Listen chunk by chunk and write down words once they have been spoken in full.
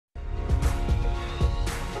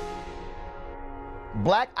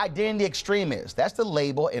Black identity extremists, that's the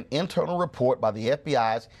label an internal report by the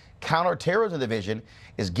FBI's counter-terrorism division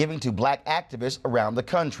is giving to black activists around the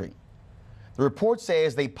country. The report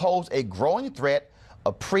says they pose a growing threat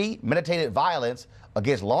of premeditated violence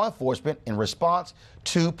against law enforcement in response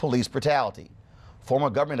to police brutality. Former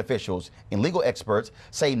government officials and legal experts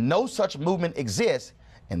say no such movement exists,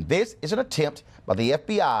 and this is an attempt by the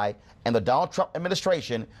FBI and the Donald Trump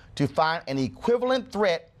administration to find an equivalent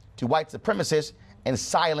threat to white supremacists and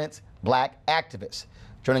silence black activists.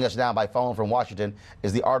 Joining us now by phone from Washington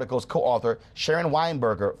is the article's co-author, Sharon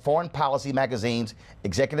Weinberger, Foreign Policy Magazine's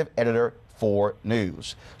executive editor for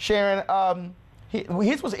News. Sharon,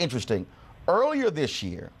 here's what's interesting. Earlier this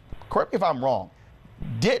year, correct me if I'm wrong,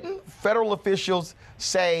 didn't federal officials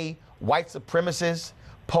say white supremacists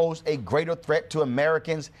pose a greater threat to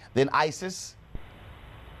Americans than ISIS?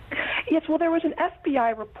 Yes, well, there was an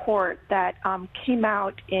FBI report that came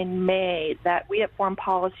out in May that we at Foreign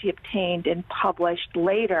Policy obtained and published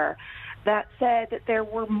later that said that there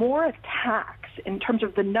were more attacks in terms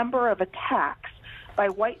of the number of attacks by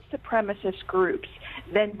white supremacist groups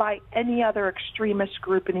than by any other extremist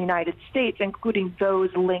group in the United States, including those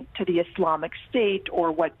linked to the Islamic State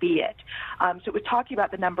or what be it. So it was talking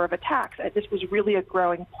about the number of attacks. This was really a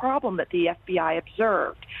growing problem that the FBI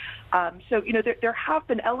observed. So, you know, there have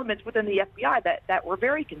been elements within the FBI that were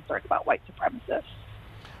very concerned about white supremacists.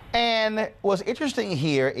 And what's interesting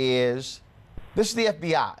here is this is the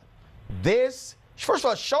FBI. First of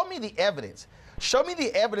all, show me the evidence. Show me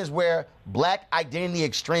the evidence where black identity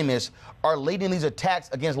extremists are leading these attacks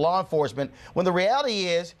against law enforcement, when the reality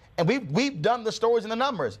is, and we've done the stories and the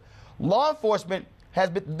numbers, law enforcement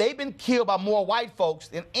they've been killed by more white folks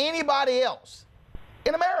than anybody else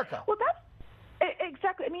in America. Well, that's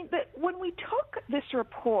exactly. I mean, when we took this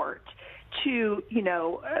report to, you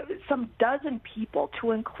know, some dozen people,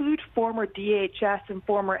 to include former DHS and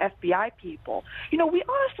former FBI people, you know, we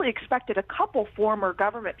honestly expected a couple former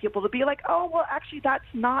government people to be like, oh, well, actually, that's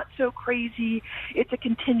not so crazy. It's a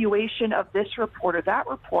continuation of this report or that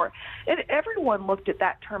report. And everyone looked at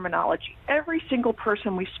that terminology. Every single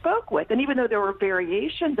person we spoke with, and even though there were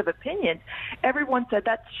variations of opinions, everyone said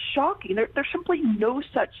that's shocking. There's simply no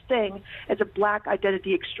such thing as a black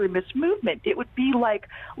identity extremist movement. It would be like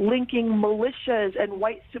linking militias and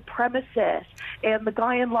white supremacists and the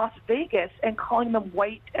guy in Las Vegas and calling them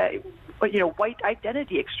white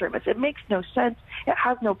identity extremists. It makes no sense. It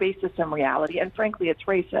has no basis in reality, and frankly, it's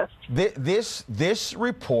racist. This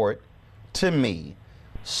report, to me,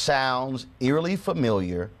 sounds eerily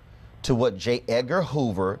familiar to what J. Edgar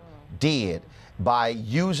Hoover did by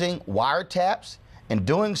using wiretaps and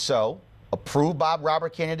doing so, approved by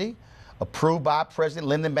Robert Kennedy, approved by President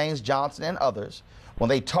Lyndon Baines Johnson and others, when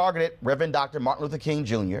they targeted Reverend Dr. Martin Luther King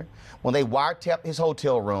Jr., when they wiretapped his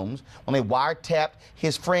hotel rooms, when they wiretapped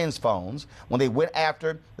his friends' phones, when they went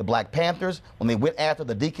after the Black Panthers, when they went after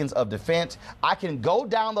the Deacons of Defense. I can go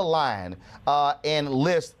down the line and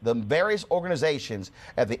list the various organizations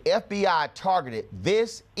that the FBI targeted.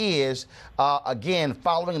 This is, again,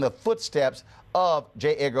 following the footsteps of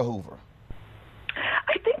J. Edgar Hoover.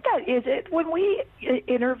 I think that is it. When we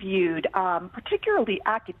interviewed particularly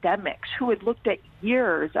academics who had looked at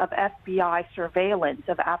years of FBI surveillance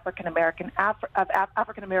of African American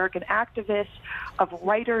activists, of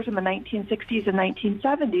writers in the 1960s and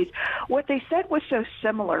 1970s, what they said was so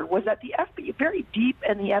similar was that the FBI, very deep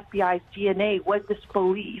in the FBI's DNA, was this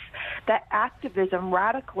belief that activism,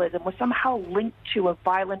 radicalism, was somehow linked to a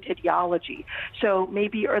violent ideology. So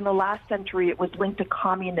maybe in the last century it was linked to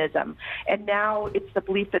communism, and now it's the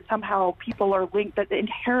belief that somehow people are linked, that they're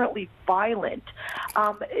inherently violent.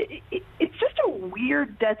 It's just a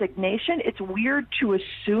weird designation. It's weird to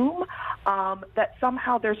assume that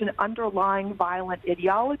somehow there's an underlying violent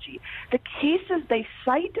ideology. The cases they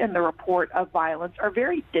cite in the report of violence are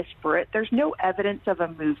very disparate. There's no evidence of a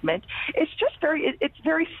movement. It's just it's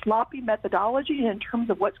very sloppy methodology, and in terms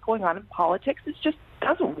of what's going on in politics, it just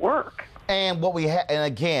doesn't work. And what we have, and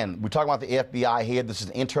again, we're talking about the FBI here. This is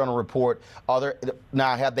an internal report.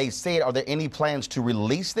 Have they said, are there any plans to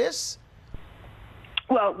release this?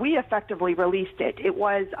 Well, we effectively released it.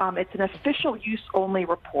 It's an official use only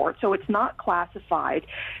report, so it's not classified.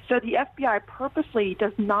 So the FBI purposely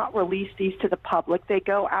does not release these to the public. They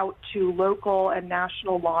go out to local and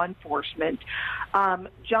national law enforcement.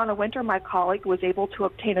 Jonna Winter, my colleague, was able to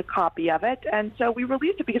obtain a copy of it, and so we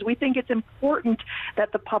released it because we think it's important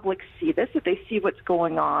that the public see this, that they see what's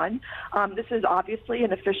going on. This is obviously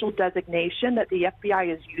an official designation that the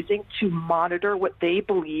FBI is using to monitor what they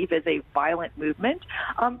believe is a violent movement.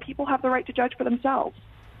 People have the right to judge for themselves.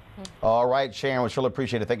 All right, Sharon, we surely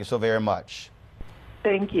appreciate it. Thank you so very much.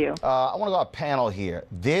 Thank you. I want to go to a panel here.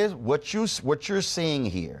 What you're seeing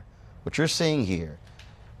here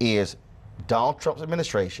is Donald Trump's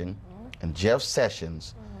administration and Jeff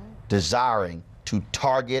Sessions desiring to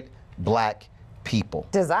target black people.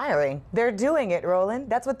 Desiring. They're doing it, Roland.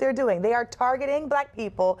 That's what they're doing. They are targeting black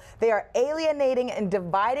people. They are alienating and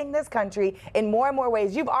dividing this country in more and more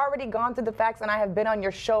ways. You've already gone through the facts, and I have been on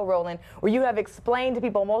your show, Roland, where you have explained to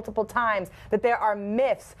people multiple times that there are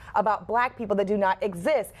myths about black people that do not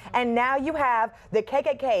exist. And now you have the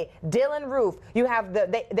KKK, Dylan Roof. You have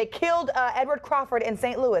they killed Edward Crawford in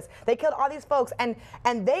St. Louis. They killed all these folks, and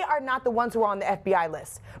they are not the ones who are on the FBI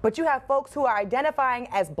list. But you have folks who are identifying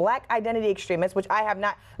as black identity extremists, which I have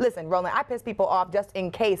not. Listen, Roland, I piss people off just in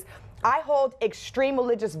case. I hold extreme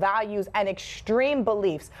religious values and extreme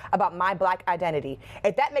beliefs about my black identity.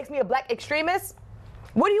 If that makes me a black extremist,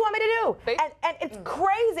 what do you want me to do? And it's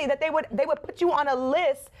crazy that they would put you on a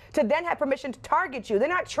list to then have permission to target you. They're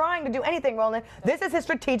not trying to do anything, Roland. This is his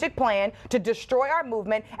strategic plan to destroy our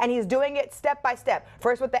movement, and he's doing it step by step.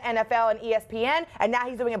 First with the NFL and ESPN, and now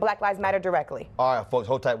he's doing it Black Lives Matter directly. All right, folks,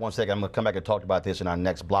 hold tight 1 second. I'm going to come back and talk about this in our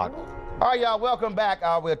next block. All right, y'all, welcome back.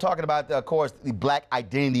 We're talking about, of course, the black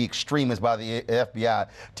identity extremists by the FBI.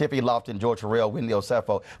 Tiffany Lofton, George Farrell, Wendy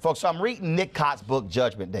Osefo. Folks, so I'm reading Nick Cott's book,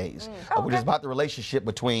 Judgment Days, which is about the relationship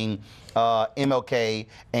between MLK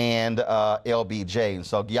and LBJ. And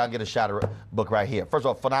so y'all get a shot of the book right here. First of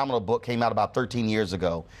all, phenomenal book, came out about 13 years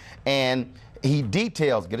ago. And he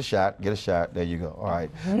details, get a shot, there you go. All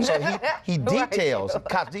right. So he details,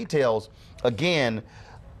 Cott details, again,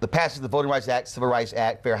 the passage of the Voting Rights Act, Civil Rights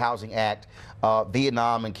Act, Fair Housing Act,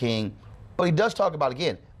 Vietnam and King. But he does talk about,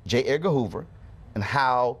 again, J. Edgar Hoover and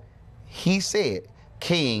how he said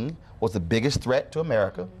King was the biggest threat to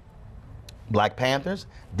America. Black Panthers,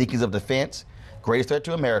 Deacons of Defense, greatest threat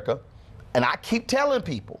to America. And I keep telling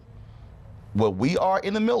people, what we are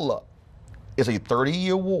in the middle of is a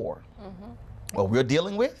 30-year war. What we're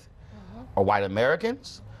dealing with are white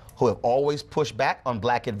Americans who have always pushed back on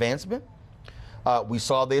black advancement. We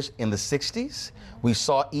saw this in the 60s. We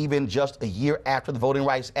saw even just a year after the Voting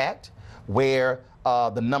Rights Act, where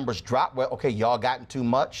the numbers dropped, where, okay, y'all gotten too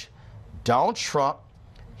much. Donald Trump,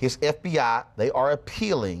 his FBI, they are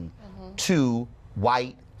appealing to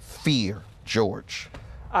white fear, George.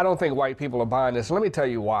 I don't think white people are buying this. Let me tell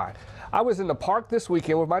you why. I was in the park this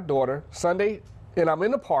weekend with my daughter, Sunday, and I'm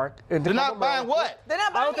in the park. And they're not buying what? They're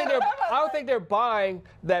not buying I don't think they're buying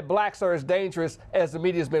that blacks are as dangerous as the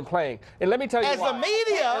media's been playing. And let me tell you why. As the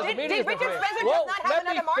media? Did Richard Spencer just not have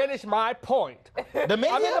another march? Let me finish my point. The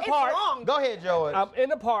media? I'm in the park. Go ahead, George. I'm in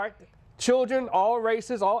the park. Children, all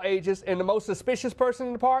races, all ages, and the most suspicious person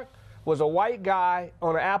in the park was a white guy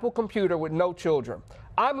on an Apple computer with no children.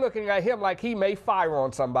 I'm looking at him like he may fire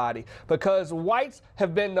on somebody, because whites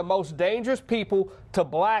have been the most dangerous people to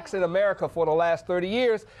blacks in America for the last 30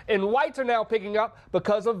 years, and whites are now picking up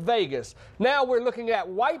because of Vegas. Now we're looking at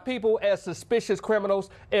white people as suspicious criminals,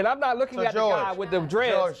 and I'm not looking at the guy with the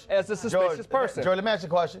dreads as a suspicious person. George, let me ask you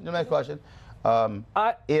a question.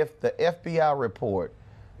 If the FBI report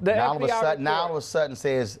now all of a sudden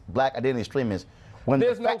says black identity extremists,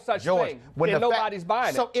 there's no such thing, and nobody's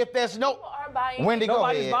buying it. So if there's no, Wendy,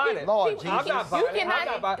 nobody's buying it. Lord Jesus. I'm not buying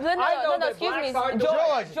it. No, excuse me.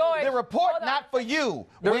 George, the report not for you.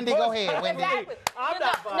 Wendy, go ahead, Wendy. Exactly. I'm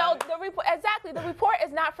not buying it. The report, exactly. The report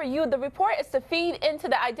is not for you. The report is to feed into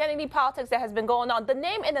the identity politics that has been going on. The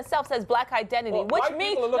name in itself says black identity, which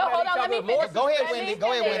means, hold on, let me finish. Go ahead, Wendy.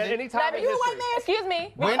 Go ahead, Wendy. Excuse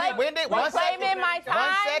me. Wendy, 1 second. My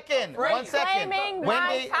time. 1 second.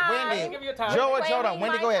 Wendy. George, hold on.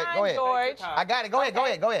 Wendy, go ahead. George. I got it. Go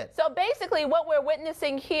ahead. So basically, what we're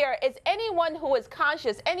witnessing here is anyone who is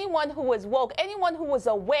conscious, anyone who is woke, anyone who is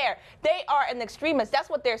aware, they are an extremist. That's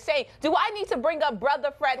what they're saying. Do I need to bring up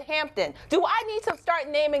Brother Fred Hampton? Do I need to start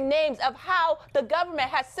naming names of how the government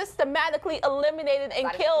has systematically eliminated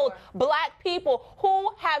and killed black people who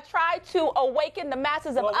have tried to awaken the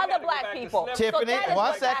masses of other black people? Tiffany, So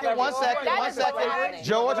 1 second.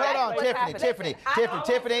 George, hold on. Tiffany.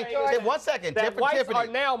 1 second. Whites are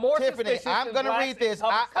now more suspicious than I'm going to read this.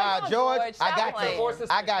 George,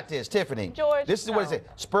 I got this. Tiffany, George, this is what it said.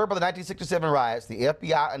 Spurred by the 1967 riots, the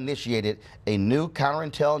FBI initiated a new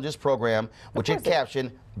counterintelligence program, which it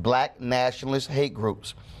captioned Black Nationalist Hate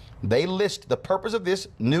Groups. They list the purpose of this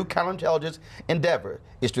new counterintelligence endeavor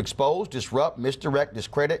is to expose, disrupt, misdirect,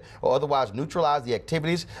 discredit, or otherwise neutralize the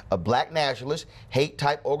activities of black nationalist,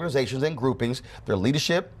 hate-type organizations and groupings, their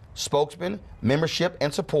leadership, spokesmen, membership,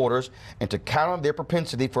 and supporters, and to counter their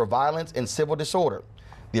propensity for violence and civil disorder.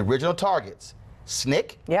 The original targets: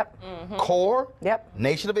 SNCC, CORE,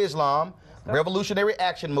 Nation of Islam, Revolutionary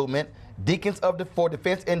Action Movement, Deacons for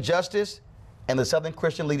Defense and Justice, and the Southern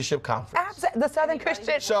Christian Leadership Conference. The Southern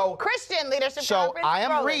Christian Leadership Conference. So I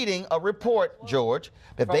am reading a report, George,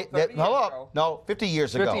 that no, 50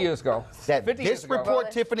 years ago. 50 years ago. That this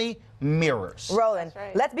report, Tiffany, mirrors. Roland,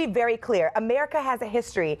 let's be very clear. America has a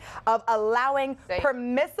history of allowing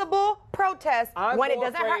permissible protests when it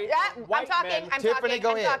doesn't hurt. I'm talking. Tiffany,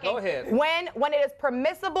 go ahead. Go ahead. When it is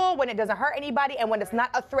permissible, when it doesn't hurt anybody, and when it's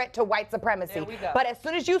not a threat to white supremacy. But as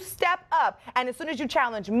soon as you step up, and as soon as you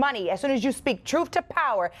challenge money, as soon as you speak truth to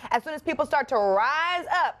power, as soon as people start to rise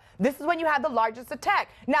up, this is when you have the largest attack.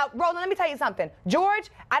 Now, Roland, let me tell you something.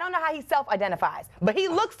 George, I don't know how he self-identifies, but he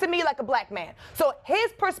looks to me like a black man. So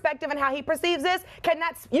his perspective and how he perceives this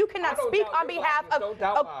you cannot speak on behalf of,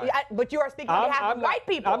 but you are speaking on behalf of white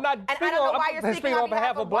people. I'm not and I don't know why you're speaking on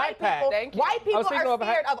behalf of black people. White people are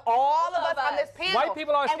scared of all of us on this panel. White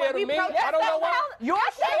people are scared of me. I don't know why. You're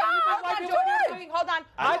scared. Hold on.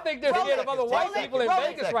 I think they're scared of other white people in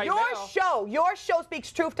Vegas right now. Your show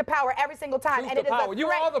speaks truth to power every single time, and it is a threat. You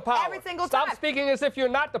are the power. Every single time. Stop speaking as if you're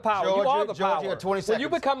not the power. George, you are the power. George, 20 seconds. When you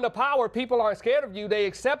become the power, people aren't scared of you. They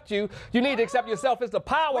accept you. You need to accept yourself as the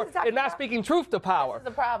power and not speaking truth to power. This is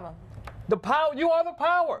the problem. The power, you are the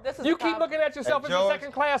power. You keep looking at yourself as a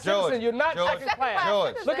second-class citizen. You're not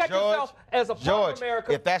second-class. Look at yourself as a part of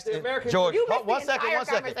America. If that's George, one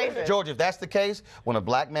second. George, if that's the case, when a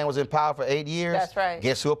black man was in power for 8 years, that's right.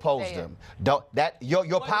 Guess who opposed him?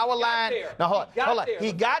 Your power line. No, hold on.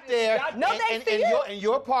 He got there. And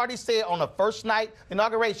your party said on the first night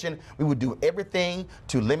inauguration, we would do everything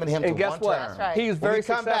to limit him to one term. And guess what? He's very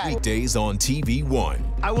successful. Weekdays on TV One.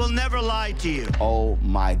 I will never lie to you. Oh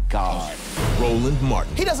my God. Roland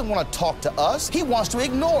Martin. He doesn't want to talk to us. He wants to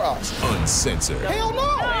ignore us. Uncensored. Hell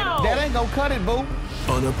no. That ain't gonna cut it, boo.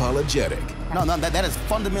 Unapologetic. No, that is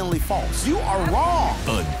fundamentally false. You are wrong.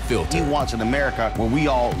 Unfiltered. He wants an America where we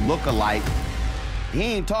all look alike. He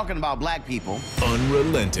ain't talking about black people.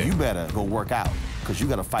 Unrelenting. You better go work out, because you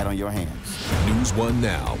got a fight on your hands. NewsOne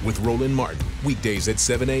Now with Roland Martin. Weekdays at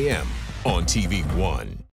 7 a.m. on TV One.